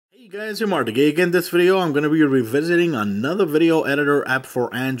Hey guys, I'm Mark. Again, in this video, I'm going to be revisiting another video editor app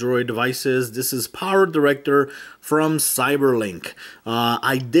for Android devices. This is PowerDirector from Cyberlink.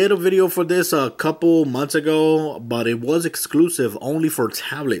 I did a video for this a couple months ago, but it was exclusive only for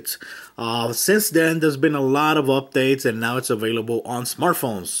tablets. Since then, there's been a lot of updates, and now it's available on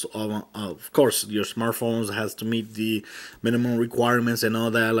smartphones. Of course, your smartphones has to meet the minimum requirements and all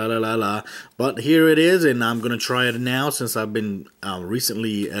that, But here it is, and I'm going to try it now since I've been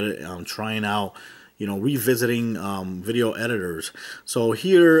recently trying out, revisiting video editors. So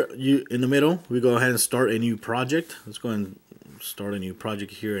here, in the middle, we go ahead and start a new project. Let's go and start a new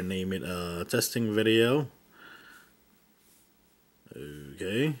project here and name it testing video.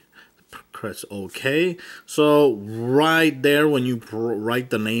 Okay, press OK. So right there, when you write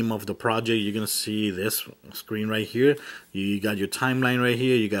the name of the project, you're gonna see this screen right here. You got your timeline right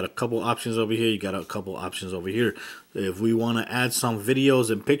here. You got a couple options over here. You got a couple options over here. If we want to add some videos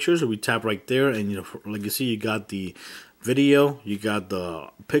and pictures, we tap right there, and like you see, you got the video, you got the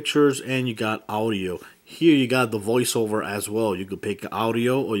pictures, and you got audio. Here you got the voiceover as well. You could pick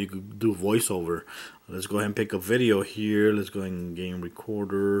audio or you could do voiceover. Let's go ahead and pick a video here. Let's go ahead and game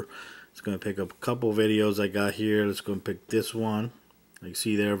recorder. It's going to pick up a couple videos I got here. Let's go and pick this one. Like you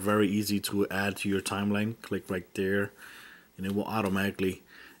see there, very easy to add to your timeline. Click right there, and it will automatically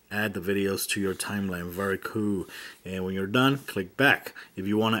add the videos to your timeline. Very cool. And when you're done, click back. If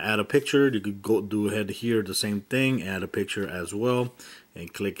you want to add a picture, you could go do ahead here, the same thing, add a picture as well,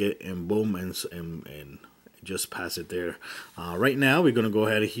 and click it, and boom, and just pass it there. Right now, we're going to go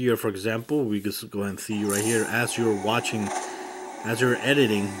ahead here. For example, we just go ahead and see right here as you're watching. As you're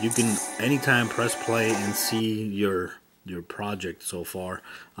editing, you can anytime press play and see your project so far.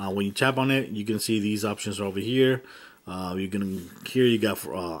 When you tap on it, you can see these options over here. Here you got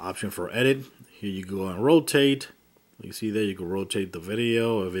option for edit. Here you go and rotate. You see there, you can rotate the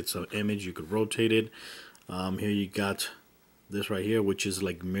video. If it's an image, you could rotate it. Here you got this right here, which is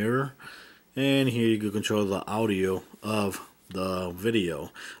like mirror. And here you can control the audio of the video.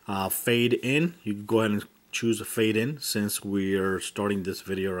 Fade in, you can go ahead and choose a fade in since we are starting this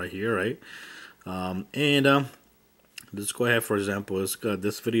video right here, right? Let's go ahead. For example,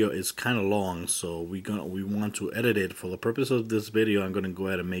 this video is kind of long, so we want to edit it. For the purpose of this video, I'm going to go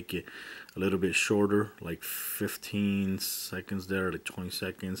ahead and make it a little bit shorter, like 15 seconds there, like 20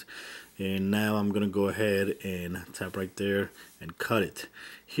 seconds. And now I'm going to go ahead and tap right there and cut it.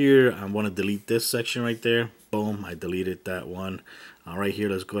 Here, I want to delete this section right there. Boom, I deleted that one. Right here,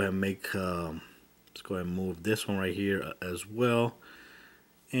 let's go ahead and make let's go ahead and move this one right here as well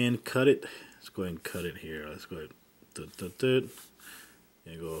and cut it. Let's go ahead and cut it here. Let's go ahead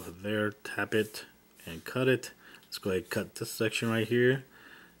and go there, tap it and cut it. Let's go ahead and cut this section right here.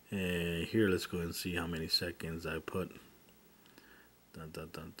 And here, let's go ahead and see how many seconds I put. Okay,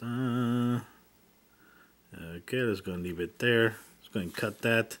 let's go and leave it there. Let's go ahead and cut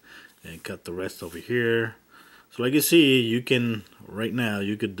that and cut the rest over here. So like you see, you can, right now,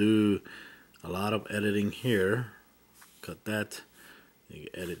 you could do a lot of editing here. Cut that, you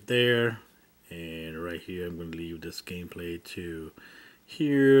can edit there, and right here I'm going to leave this gameplay to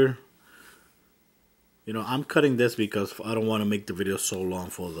here. I'm cutting this because I don't want to make the video so long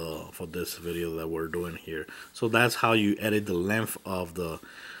for this video that we're doing here. So that's how you edit the length of the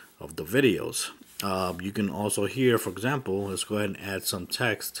videos. You can also here, for example, let's go ahead and add some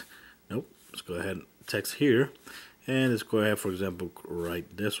text. Let's go ahead and text here. And let's go ahead, for example,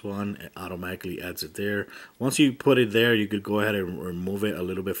 write this one. It automatically adds it there. Once you put it there, you could go ahead and remove it a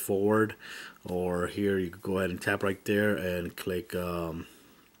little bit forward. Or here, you could go ahead and tap right there and click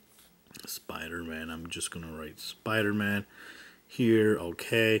Spider-Man. I'm just going to write Spider-Man here.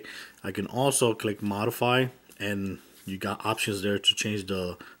 Okay. I can also click Modify. And you got options there to change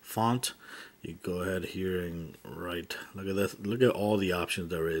the font. You go ahead here and write. Look at this. Look at all the options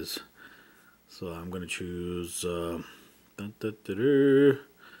there is. So I'm going to choose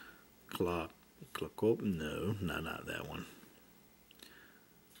clock up. No, not that one.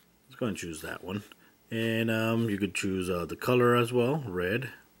 Let's go and choose that one. And you could choose the color as well, red,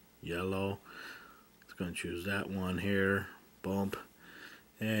 yellow. Let's go and choose that one here. Bump.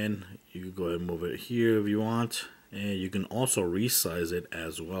 And you can go ahead and move it here if you want. And you can also resize it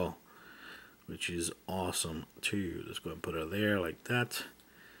as well, which is awesome too. Let's go and put it there like that.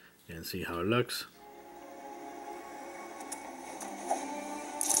 And see how it looks.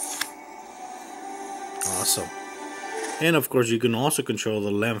 Awesome. And of course, you can also control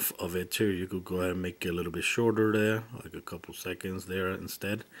the length of it too. You could go ahead and make it a little bit shorter there, like a couple seconds there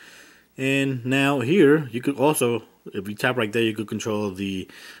instead. And now here, you could also, if you tap right there, you could control the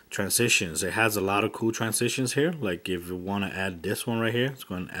transitions. It has a lot of cool transitions here. Like if you want to add this one right here, let's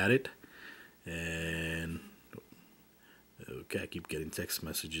go and add it. And okay, I keep getting text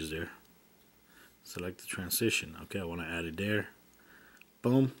messages there. Select the transition. Okay, I want to add it there.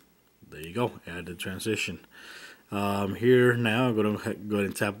 Boom. There you go. Add the transition. Here now, I'm going to go ahead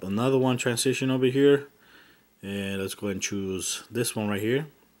and tap another one transition over here. And let's go ahead and choose this one right here.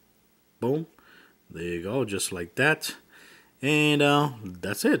 Boom. There you go, just like that. And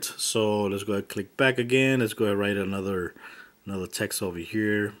that's it. So let's go ahead and click back again. Let's go ahead and write another text over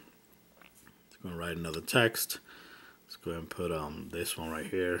here. Let's go and write another text. Let's go ahead and put this one right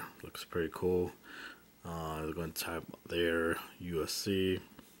here. Looks pretty cool. Let's go and type there USC.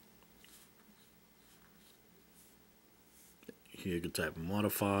 Here you can type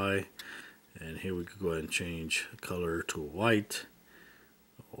modify, and here we could go ahead and change color to white,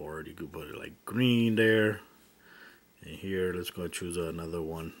 or you could put it like green there. And here, let's go and choose another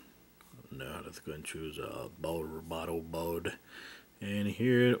one. No, let's go and choose a bottle mode. And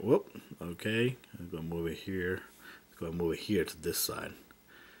here, whoop, okay, I'm gonna move it here. Let's go and move it here to this side.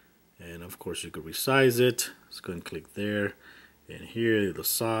 And of course, you could resize it. Let's go and click there. And here, the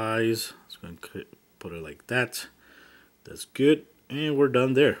size. Let's go and put it like that. That's good. And we're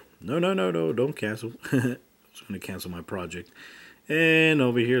done there. No, don't cancel. I'm just gonna cancel my project. And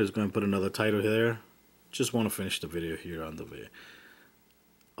over here, let's go and put another title here. Just want to finish the video here on the video.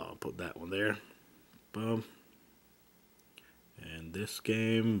 I'll put that one there. Boom. And this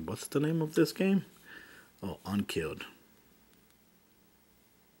game, what's the name of this game? Oh, Unkilled.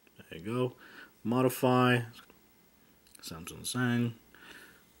 There you go. Modify. Samsung Sang.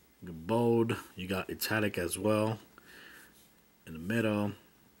 Bold. You got italic as well. In the middle.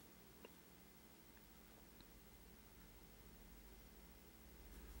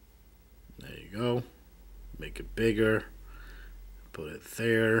 There you go. Make it bigger. Put it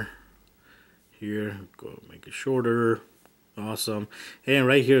there. Here. Go make it shorter. Awesome. And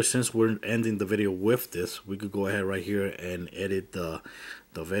right here, since we're ending the video with this, we could go ahead right here and edit the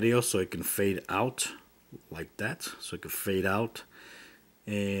video so it can fade out like that. So it can fade out.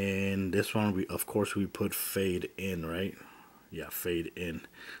 And this one, we of course we put fade in, right? Yeah, fade in.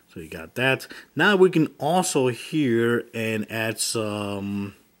 So you got that. Now we can also here and add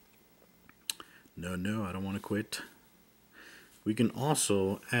some. No, I don't want to quit. We can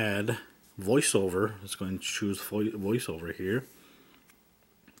also add voiceover. Let's go and choose voiceover here.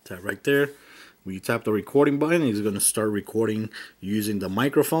 Tap right there. We tap the recording button. It's going to start recording using the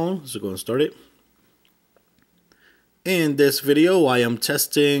microphone. So go and start it. In this video, I am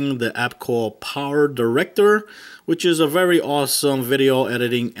testing the app called PowerDirector, which is a very awesome video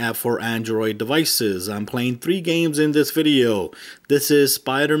editing app for Android devices. I'm playing 3 games in this video. This is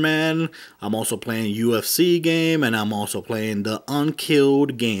Spider-Man, I'm also playing UFC game, and I'm also playing the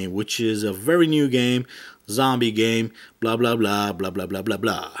Unkilled game, which is a very new game, zombie game, blah blah blah, blah blah blah blah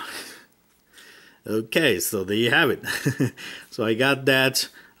blah. Okay, so there you have it. So I got that.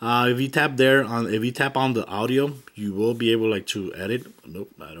 If you tap on the audio, you will be able to edit.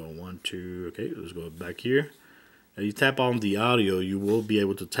 Nope, I don't want to. Okay, let's go back here. If you tap on the audio, you will be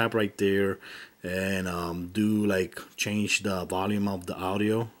able to tap right there and change the volume of the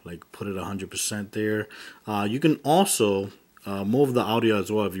audio, like put it 100% there. You can also move the audio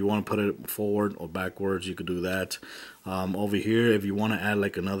as well. If you want to put it forward or backwards, you could do that. Over here, if you want to add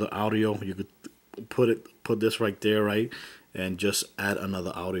like another audio, you could put this right there, right? And just add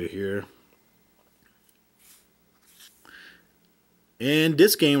another audio here. And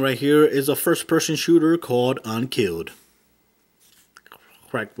this game right here is a first-person shooter called Unkilled.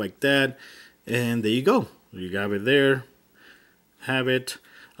 Crack like that, and there you go. You got it there. Have it.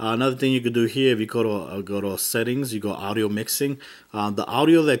 Another thing you could do here, if you go to settings, you go audio mixing. The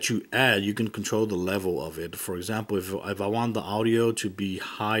audio that you add, you can control the level of it. For example, if I want the audio to be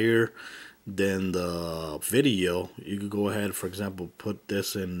higher than the video, you could go ahead, for example, put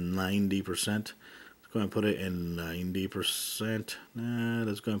this in 90%. Let's go and put it in 90%.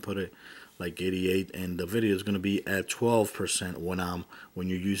 Let's go and put it like 88, and the video is going to be at 12% when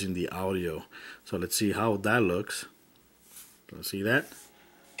you're using the audio. So let's see how that looks. Let's see that.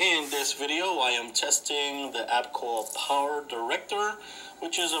 In this video, I am testing the app called PowerDirector,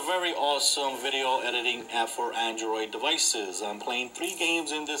 which is a very awesome video editing app for Android devices. I'm playing 3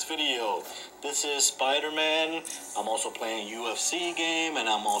 games in this video. This is Spider-Man, I'm also playing UFC game, and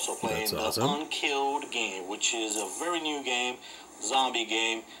I'm also playing the Unkilled game, which is a very new game, zombie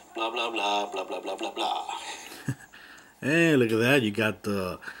game, blah blah blah, blah blah blah blah blah. Hey, look at that, you got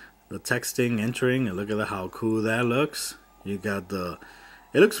the texting entering, and look at how cool that looks. You got the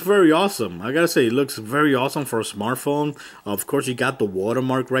It looks very awesome. I gotta say, it looks very awesome for a smartphone. Of course, you got the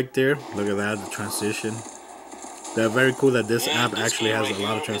watermark right there. Look at that, the transition. They're very cool that this app actually has a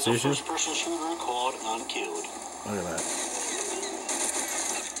lot of transitions. Look at that.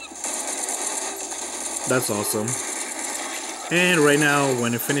 That's awesome. And right now,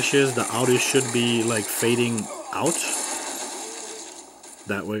 when it finishes, the audio should be like fading out.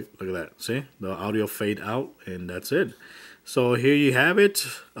 That way, look at that. See, the audio fade out, and that's it. So here you have it.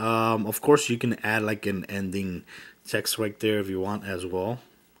 Of course, you can add like an ending text right there if you want as well.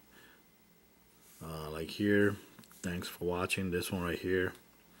 Like here, thanks for watching. This one right here.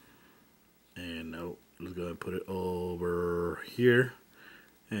 And now let's go ahead and put it over here.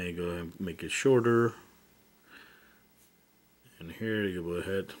 And go ahead and make it shorter. And here you go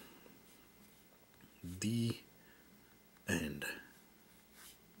ahead. The end.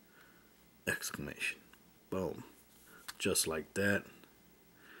 Exclamation. Boom. Just like that.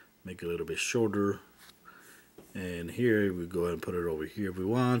 Make it a little bit shorter. And here we go ahead and put it over here if we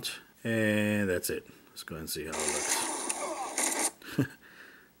want. And that's it. Let's go ahead and see how it looks.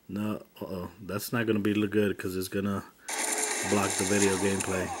 No, that's not gonna be look good because it's gonna block the video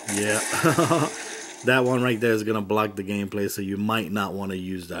gameplay. Yeah. That one right there is gonna block the gameplay, so you might not want to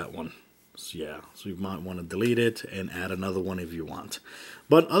use that one. So yeah, so you might want to delete it and add another one if you want.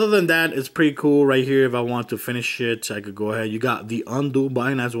 But other than that, it's pretty cool right here. If I want to finish it, I could go ahead. You got the undo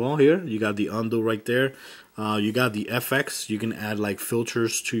button as well here. You got the undo right there. You got the FX. You can add like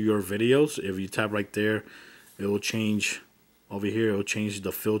filters to your videos. If you tap right there, it will change. Over here, it will change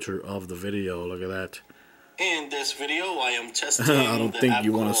the filter of the video. Look at that. In this video, I am testing. I don't think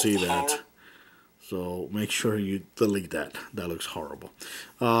you want to see that. So make sure you delete that. That looks horrible.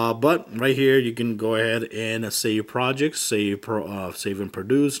 But right here, you can go ahead and save projects, save and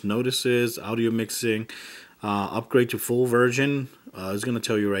produce, notices, audio mixing, upgrade to full version. It's going to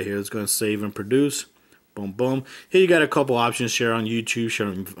tell you right here. It's going to save and produce. Boom, boom. Here you got a couple options. Share on YouTube, share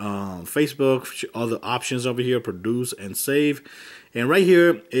on Facebook. Other options over here, produce and save. And right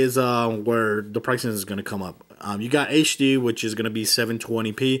here is where the pricing is going to come up. You got HD, which is going to be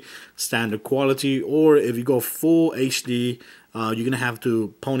 720p standard quality, or if you go full HD, you're going to have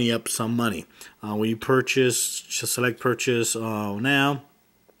to pony up some money. When you purchase, just select purchase now.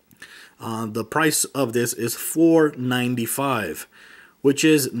 The price of this is $495, which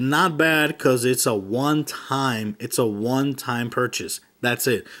is not bad because it's a one-time purchase. That's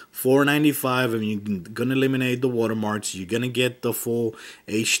it, $495, and you're gonna eliminate the watermarks. You're gonna get the full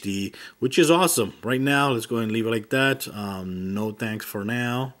HD, which is awesome. Right now, let's go ahead and leave it like that. No thanks for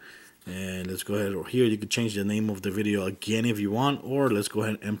now. And let's go ahead over here. You can change the name of the video again if you want, or let's go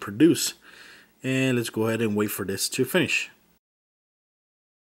ahead and produce. And let's go ahead and wait for this to finish.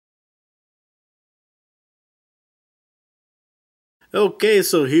 Okay,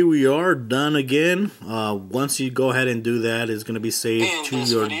 so here we are, done again. Once you go ahead and do that, it's going to be saved to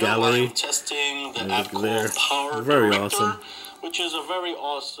your gallery. Testing the app called PowerDirector, very awesome. Which is a very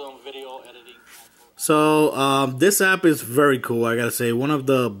awesome video editing. So this app is very cool. I gotta say, one of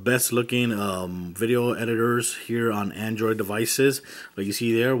the best looking video editors here on Android devices. Like you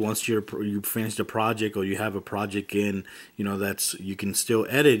see there, once you finish the project or you have a project in, that's you can still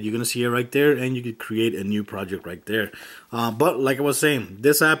edit. You're gonna see it right there, and you can create a new project right there. But like I was saying,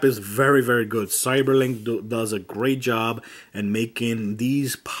 this app is very, very good. Cyberlink does a great job in making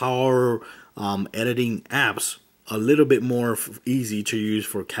these power editing apps a little bit more easy to use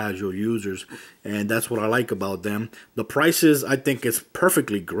for casual users, and that's what I like about them. The prices, I think, is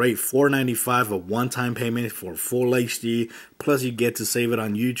perfectly great. $495, a one-time payment for full HD, plus you get to save it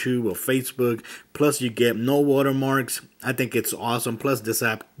on YouTube or Facebook, plus you get no watermarks. I think it's awesome. Plus this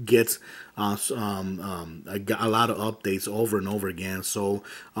app gets a lot of updates over and over again. So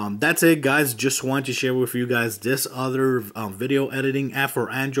that's it, guys. Just wanted to share with you guys this other video editing app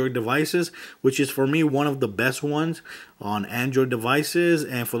for Android devices, which is for me one of the best ones on Android devices,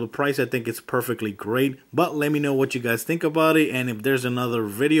 and for the price I think it's perfectly great. But let me know what you guys think about it, and if there's another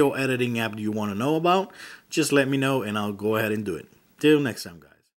video editing app you want to know about, just let me know and I'll go ahead and do it. Till next time, guys.